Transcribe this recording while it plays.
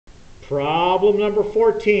Problem number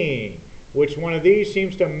 14. Which one of these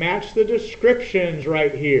seems to match the descriptions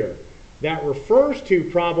right here? That refers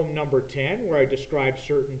to problem number 10, where I describe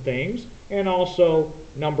certain things, and also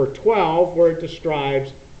number 12, where it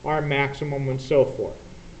describes our maximum and so forth.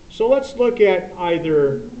 So let's look at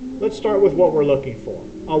let's start with what we're looking for.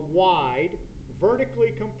 A wide,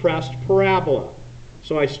 vertically compressed parabola.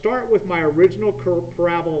 So I start with my original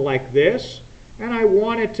parabola like this, and I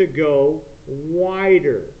want it to go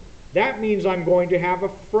wider. That means I'm going to have a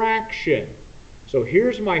fraction. So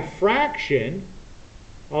here's my fraction,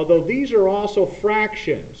 although these are also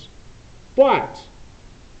fractions. But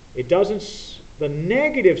it doesn't, the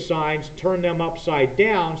negative signs turn them upside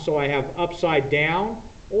down, so I have upside down,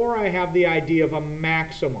 or I have the idea of a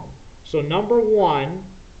maximum. So number 1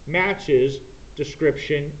 matches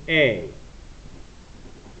description A.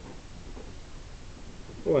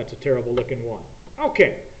 Oh, that's a terrible looking one.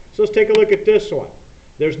 Okay, so let's take a look at this one.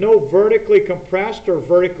 There's no vertically compressed or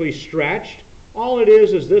vertically stretched. All it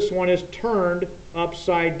is this one is turned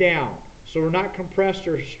upside down. So we're not compressed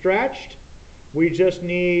or stretched. We just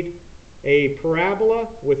need a parabola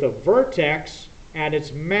with a vertex at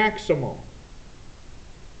its maximum.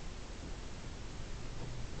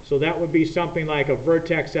 So that would be something like a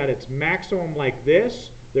vertex at its maximum like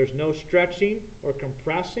this. There's no stretching or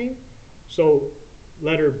compressing. So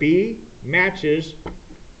letter B matches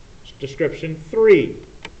description 3.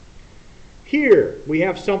 Here we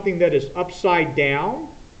have something that is upside down.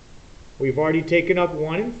 We've already taken up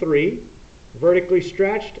 1 and 3. Vertically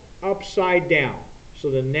stretched, upside down.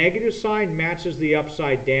 So the negative sign matches the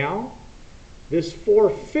upside down. This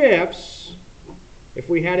 4/5, if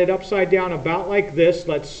we had it upside down about like this,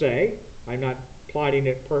 let's say, I'm not plotting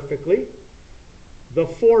it perfectly, the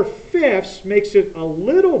 4/5 makes it a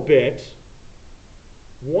little bit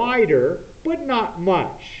wider, but not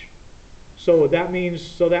much. So that means,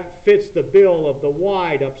 so that fits the bill of the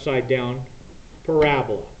wide upside down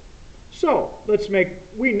parabola. So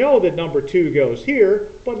we know that number 2 goes here,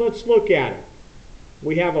 but let's look at it.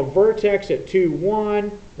 We have a vertex at 2,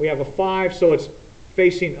 1. We have a 5, so it's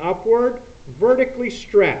facing upward, vertically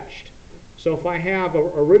stretched. So if I have an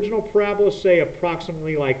original parabola, say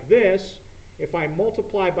approximately like this, if I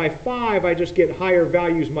multiply by 5, I just get higher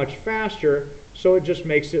values much faster, so it just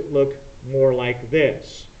makes it look more like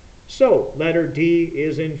this. So letter D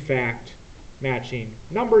is in fact matching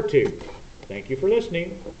number 2. Thank you for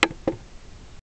listening.